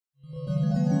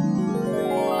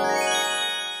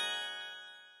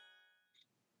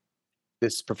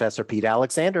This is Professor Pete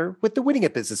Alexander with the Winning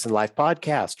at Business and Life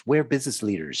podcast, where business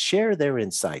leaders share their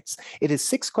insights. It is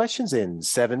 6 questions in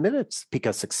 7 minutes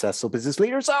because successful business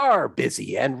leaders are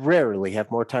busy and rarely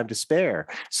have more time to spare.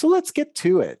 So let's get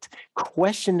to it.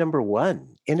 Question number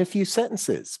one, in a few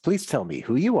sentences, please tell me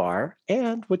who you are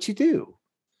and what you do.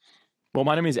 Well,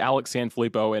 my name is Alex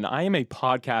Sanfilippo, and I am a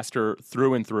podcaster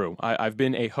through and through. I've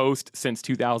been a host since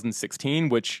 2016,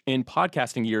 which in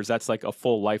podcasting years, that's like a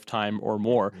full lifetime or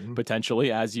more, potentially,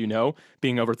 as you know,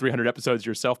 being over 300 episodes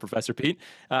yourself, Professor Pete.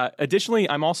 Additionally,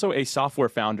 I'm also a software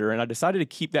founder, and I decided to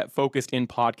keep that focused in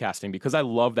podcasting because I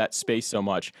love that space so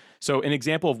much. So an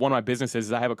example of one of my businesses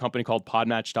is I have a company called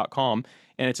Podmatch.com,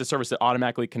 and it's a service that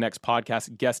automatically connects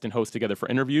podcast guests and hosts together for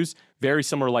interviews, very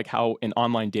similar like how an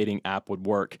online dating app would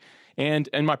work. And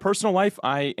in my personal life,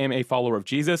 I am a follower of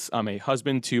Jesus. I'm a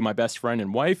husband to my best friend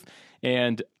and wife,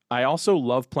 and I also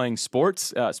love playing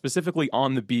sports, specifically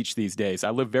on the beach these days.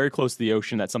 I live very close to the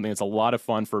ocean. That's something that's a lot of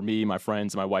fun for me, my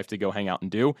friends, and my wife to go hang out and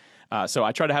do. So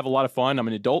I try to have a lot of fun. I'm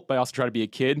an adult, but I also try to be a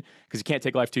kid because you can't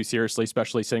take life too seriously,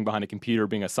 especially sitting behind a computer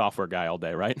being a software guy all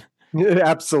day, right?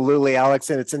 Absolutely, Alex.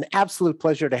 And it's an absolute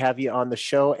pleasure to have you on the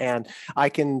show. And I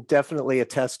can definitely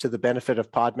attest to the benefit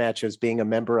of Podmatch as being a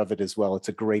member of it as well. It's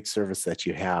a great service that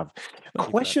you have.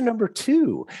 Question number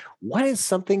two, what is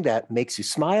something that makes you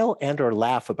smile and or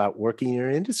laugh about working in your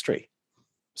industry?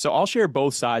 So I'll share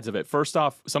both sides of it. First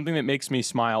off, something that makes me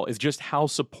smile is just how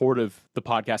supportive the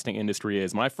podcasting industry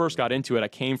is. When I first got into it, I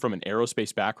came from an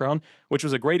aerospace background, which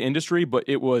was a great industry, but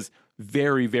it was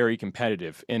very, very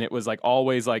competitive. And it was like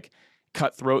always like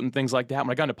cutthroat and things like that.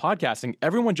 When I got into podcasting,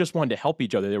 everyone just wanted to help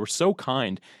each other. They were so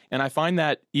kind. And I find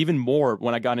that even more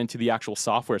when I got into the actual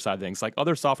software side of things, like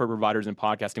other software providers in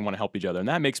podcasting want to help each other. And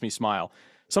that makes me smile.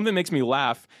 Something that makes me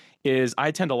laugh is I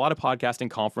attend a lot of podcasting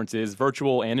conferences,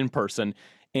 virtual and in person.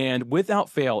 And without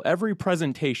fail, every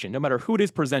presentation, no matter who it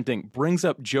is presenting, brings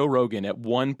up Joe Rogan at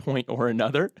one point or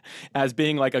another as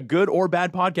being like a good or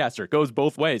bad podcaster. It goes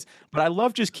both ways. But I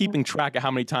love just keeping track of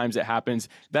how many times it happens.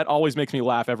 That always makes me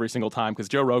laugh every single time because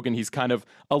Joe Rogan, he's kind of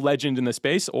a legend in the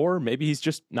space, or maybe he's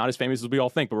just not as famous as we all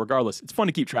think. But regardless, it's fun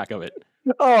to keep track of it.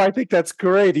 Oh, I think that's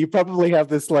great. You probably have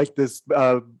this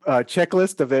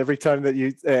checklist of every time that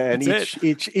you and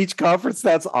each conference.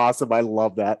 That's awesome. I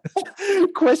love that.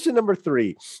 Question number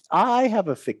three. I have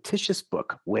a fictitious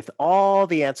book with all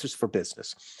the answers for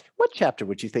business. What chapter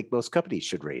would you think most companies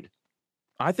should read?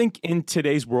 I think in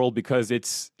today's world, because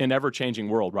it's an ever-changing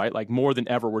world, right? Like more than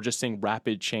ever, we're just seeing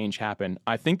rapid change happen.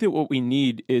 I think that what we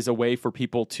need is a way for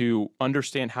people to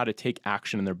understand how to take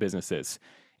action in their businesses.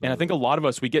 And I think a lot of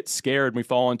us, we get scared and we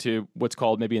fall into what's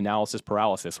called maybe analysis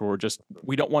paralysis, where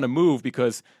we don't want to move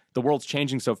because the world's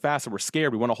changing so fast and we're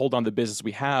scared. We want to hold on to the business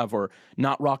we have or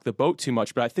not rock the boat too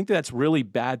much. But I think that's really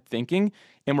bad thinking.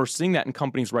 And we're seeing that in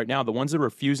companies right now. The ones that are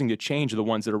refusing to change are the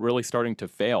ones that are really starting to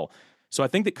fail. So I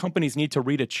think that companies need to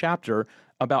read a chapter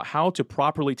about how to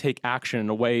properly take action in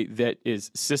a way that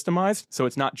is systemized. So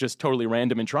it's not just totally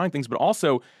random and trying things, but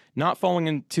also not falling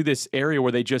into this area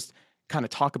where they just kind of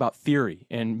talk about theory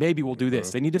and maybe we'll do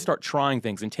this. They need to start trying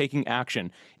things and taking action.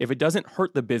 If it doesn't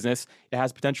hurt the business, it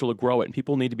has potential to grow it, and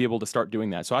people need to be able to start doing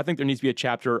that. So I think there needs to be a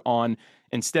chapter on,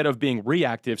 instead of being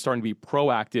reactive, starting to be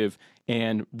proactive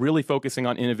and really focusing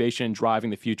on innovation and driving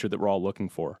the future that we're all looking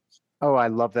for. Oh, I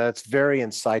love that. It's very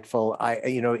insightful.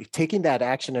 Taking that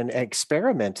action and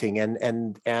experimenting,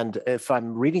 and if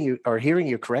I'm reading you or hearing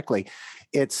you correctly,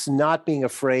 it's not being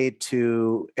afraid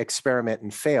to experiment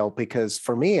and fail, because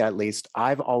for me, at least,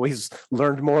 I've always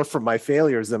learned more from my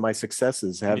failures than my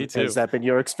successes. Has that been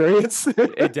your experience?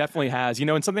 It definitely has.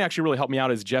 And something actually really helped me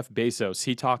out is Jeff Bezos.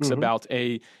 He talks about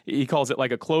he calls it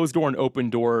like a closed door and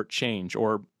open door change,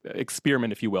 or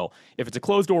experiment, if you will. If it's a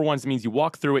closed door one, it means you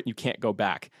walk through it and you can't go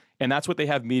back. And that's what they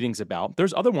have meetings about.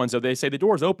 There's other ones, though, they say the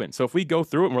door's open. So if we go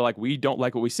through it and we're like, we don't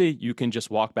like what we see, you can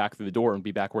just walk back through the door and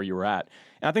be back where you were at.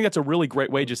 And I think that's a really great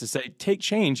way just to say, take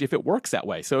change if it works that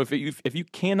way. So if you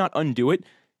cannot undo it,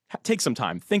 take some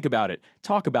time, think about it,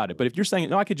 talk about it. But if you're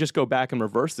saying, no, I could just go back and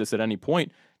reverse this at any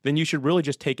point, then you should really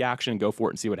just take action and go for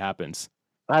it and see what happens.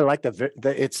 I like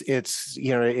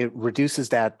it reduces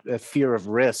that fear of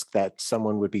risk that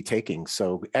someone would be taking.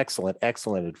 So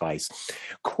excellent advice.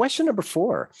 Question number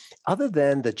four, other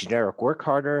than the generic work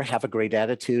harder, have a great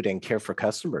attitude, and care for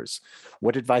customers,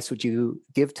 what advice would you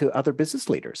give to other business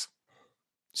leaders?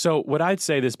 So what I'd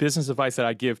say, this business advice that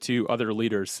I give to other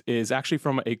leaders is actually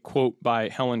from a quote by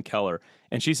Helen Keller.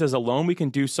 And she says, alone we can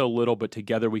do so little, but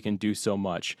together we can do so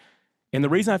much. And the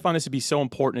reason I find this to be so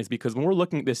important is because when we're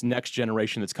looking at this next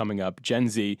generation that's coming up, Gen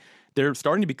Z, they're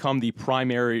starting to become the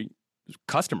primary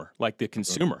customer, like the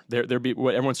consumer. They're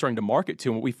what everyone's starting to market to.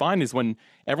 And what we find is when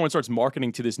everyone starts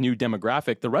marketing to this new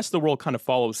demographic, the rest of the world kind of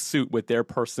follows suit with their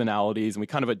personalities, and we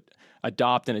kind of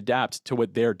adopt and adapt to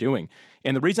what they're doing.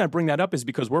 And the reason I bring that up is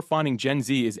because we're finding Gen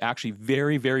Z is actually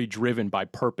very, very driven by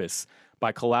purpose,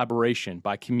 by collaboration,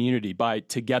 by community, by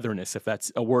togetherness, if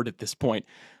that's a word at this point.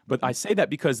 But I say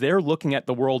that because they're looking at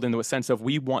the world in the sense of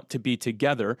we want to be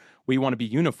together, we want to be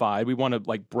unified, we want to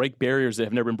like break barriers that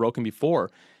have never been broken before.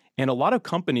 And a lot of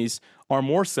companies are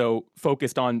more so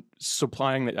focused on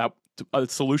supplying a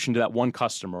solution to that one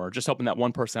customer or just helping that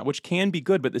one person out, which can be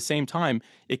good, but at the same time,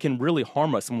 it can really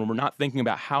harm us when we're not thinking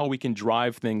about how we can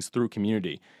drive things through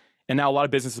community. And now a lot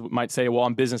of businesses might say, well,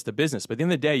 I'm business to business. But at the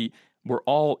end of the day, we're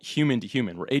all human to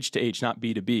human. We're H to H, not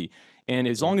B to B. And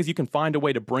as long as you can find a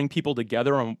way to bring people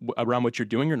together around what you're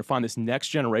doing, you're going to find this next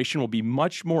generation will be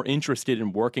much more interested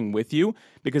in working with you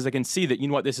because I can see that, you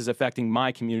know what, this is affecting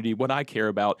my community, what I care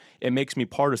about. It makes me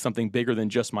part of something bigger than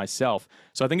just myself.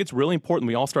 So I think it's really important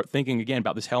we all start thinking again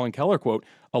about this Helen Keller quote,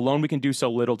 alone we can do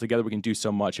so little, together we can do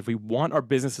so much. If we want our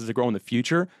businesses to grow in the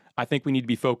future, I think we need to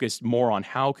be focused more on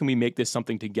how can we make this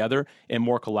something together and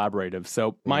more collaborative.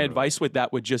 So my advice with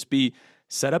that would just be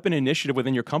set up an initiative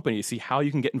within your company to see how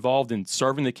you can get involved in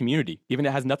serving the community, even if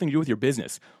it has nothing to do with your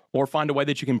business, or find a way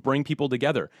that you can bring people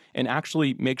together and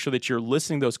actually make sure that you're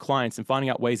listening to those clients and finding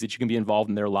out ways that you can be involved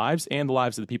in their lives and the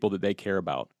lives of the people that they care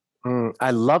about. I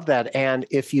love that. And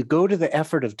if you go to the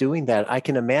effort of doing that, I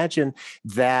can imagine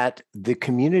that the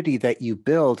community that you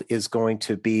build is going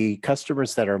to be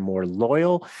customers that are more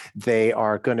loyal. They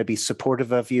are going to be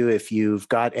supportive of you. If you've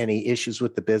got any issues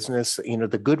with the business, you know,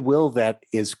 the goodwill that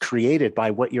is created by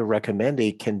what you're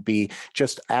recommending can be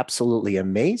just absolutely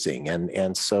amazing.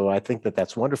 And so I think that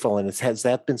that's wonderful. And has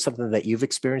that been something that you've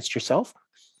experienced yourself?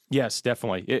 Yes,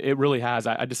 definitely. It really has.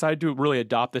 I decided to really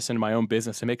adopt this into my own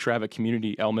business and make sure I have a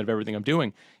community element of everything I'm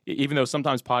doing. Even though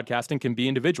sometimes podcasting can be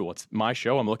individual. It's my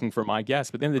show. I'm looking for my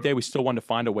guests. But at the end of the day, we still want to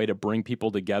find a way to bring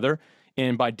people together.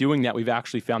 And by doing that, we've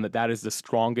actually found that that is the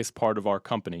strongest part of our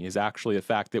company is actually the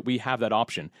fact that we have that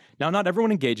option. Now, not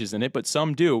everyone engages in it, but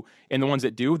some do. And the ones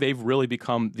that do, they've really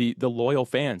become the loyal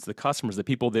fans, the customers, the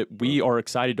people that we are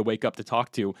excited to wake up to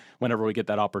talk to whenever we get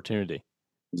that opportunity.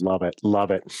 Love it.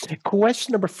 Love it.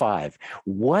 Question number 5.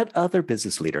 What other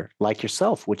business leader like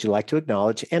yourself would you like to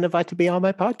acknowledge and invite to be on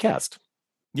my podcast?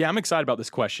 Yeah, I'm excited about this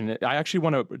question. I actually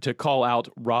want to call out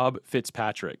Rob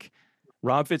Fitzpatrick.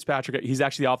 Rob Fitzpatrick, he's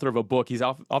actually the author of a book. He's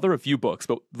author of a few books,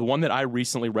 but the one that I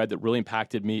recently read that really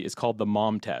impacted me is called The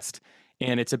Mom Test.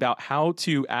 And it's about how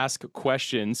to ask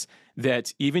questions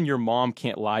that even your mom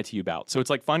can't lie to you about. So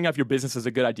it's like finding out if your business is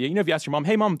a good idea. You know, if you ask your mom,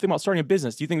 hey, mom, I'm thinking about starting a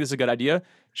business. Do you think this is a good idea?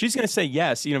 She's going to say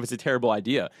yes, even if it's a terrible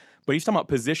idea. But he's talking about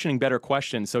positioning better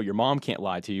questions so your mom can't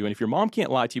lie to you. And if your mom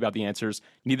can't lie to you about the answers,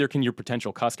 neither can your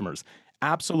potential customers.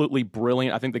 Absolutely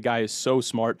brilliant. I think the guy is so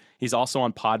smart. He's also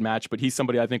on Podmatch, but he's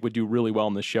somebody I think would do really well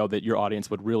in the show that your audience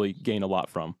would really gain a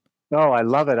lot from. Oh, I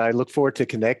love it. I look forward to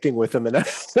connecting with him. And I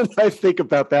think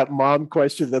about that mom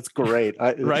question. That's great.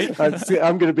 Right?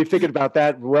 I'm going to be thinking about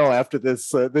that well after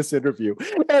this interview.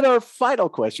 And our final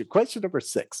question number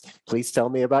 6. Please tell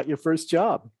me about your first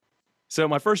job. So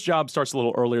my first job starts a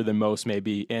little earlier than most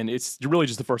maybe, and it's really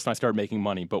just the first time I started making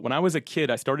money. But when I was a kid,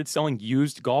 I started selling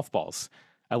used golf balls.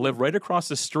 I live right across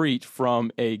the street from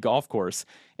a golf course.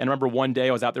 And I remember one day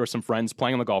I was out there with some friends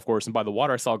playing on the golf course, and by the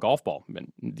water I saw a golf ball.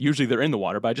 And usually they're in the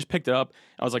water, but I just picked it up.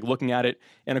 I was like looking at it,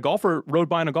 and a golfer rode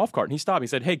by in a golf cart, and he stopped. He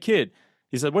said, "Hey kid,"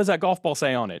 he said, "what does that golf ball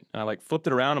say on it?" And I like flipped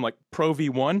it around. I'm like, "Pro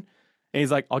V1." And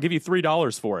he's like, "I'll give you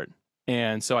 $3 for it."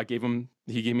 And so he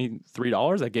gave me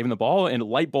 $3. I gave him the ball, and a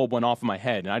light bulb went off in my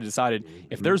head. And I decided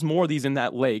if there's more of these in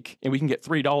that lake and we can get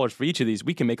 $3 for each of these,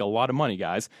 we can make a lot of money,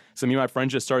 guys. So me and my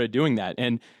friends just started doing that.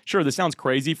 And sure, this sounds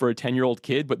crazy for a 10-year-old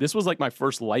kid, but this was like my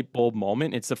first light bulb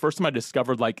moment. It's the first time I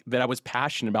discovered like that I was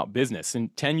passionate about business.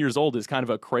 And 10 years old is kind of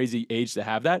a crazy age to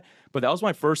have that. But that was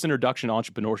my first introduction to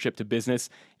entrepreneurship, to business.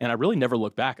 And I really never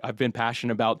looked back. I've been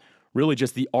passionate about really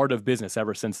just the art of business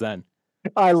ever since then.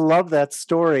 I love that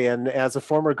story, and as a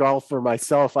former golfer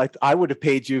myself, I would have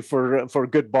paid you for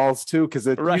good balls too, because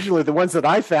usually the ones that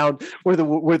I found were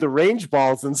the range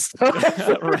balls and stuff.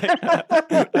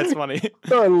 Right, that's funny.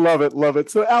 I love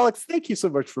it. So, Alex, thank you so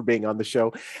much for being on the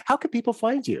show. How can people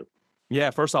find you? Yeah,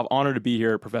 first off, honored to be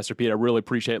here, Professor Pete. I really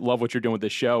appreciate it. Love what you're doing with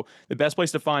this show. The best place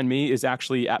to find me is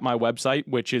actually at my website,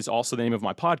 which is also the name of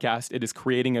my podcast. It is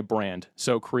Creating a Brand.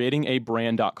 So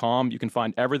creatingabrand.com. You can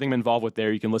find everything I'm involved with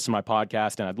there. You can listen to my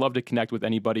podcast, and I'd love to connect with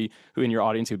anybody who in your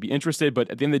audience who would be interested. But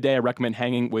at the end of the day, I recommend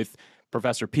hanging with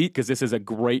Professor Pete because this is a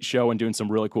great show and doing some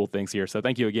really cool things here. So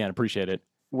thank you again. Appreciate it.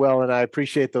 Well, and I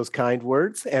appreciate those kind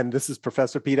words. And this is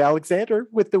Professor Pete Alexander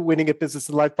with the Winning at Business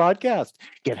and Life podcast.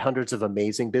 Get hundreds of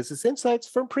amazing business insights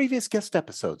from previous guest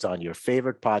episodes on your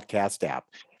favorite podcast app.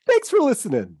 Thanks for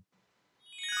listening.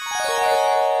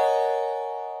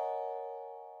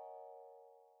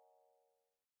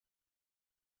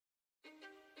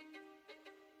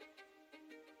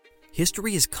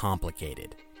 History is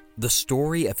complicated. The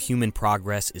story of human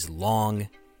progress is long,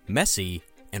 messy,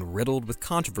 and riddled with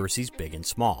controversies big and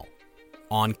small.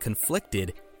 On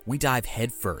Conflicted, we dive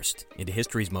headfirst into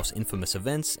history's most infamous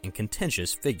events and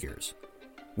contentious figures.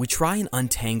 We try and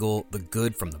untangle the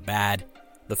good from the bad,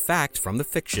 the fact from the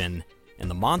fiction, and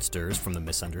the monsters from the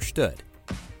misunderstood.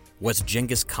 Was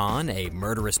Genghis Khan a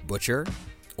murderous butcher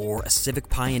or a civic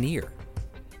pioneer?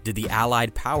 Did the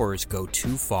Allied powers go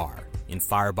too far in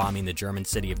firebombing the German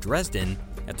city of Dresden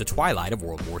at the twilight of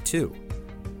World War II?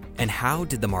 And how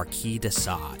did the Marquis de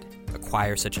Sade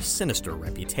acquire such a sinister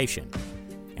reputation?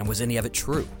 And was any of it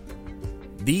true?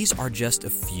 These are just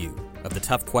a few of the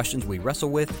tough questions we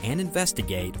wrestle with and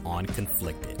investigate on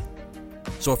Conflicted.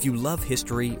 So if you love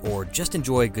history or just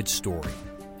enjoy a good story,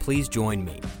 please join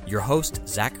me, your host,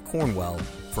 Zach Cornwell,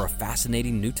 for a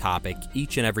fascinating new topic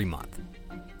each and every month.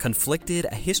 Conflicted,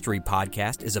 a history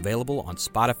podcast, is available on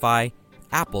Spotify,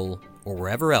 Apple, or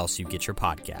wherever else you get your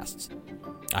podcasts.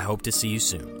 I hope to see you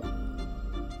soon.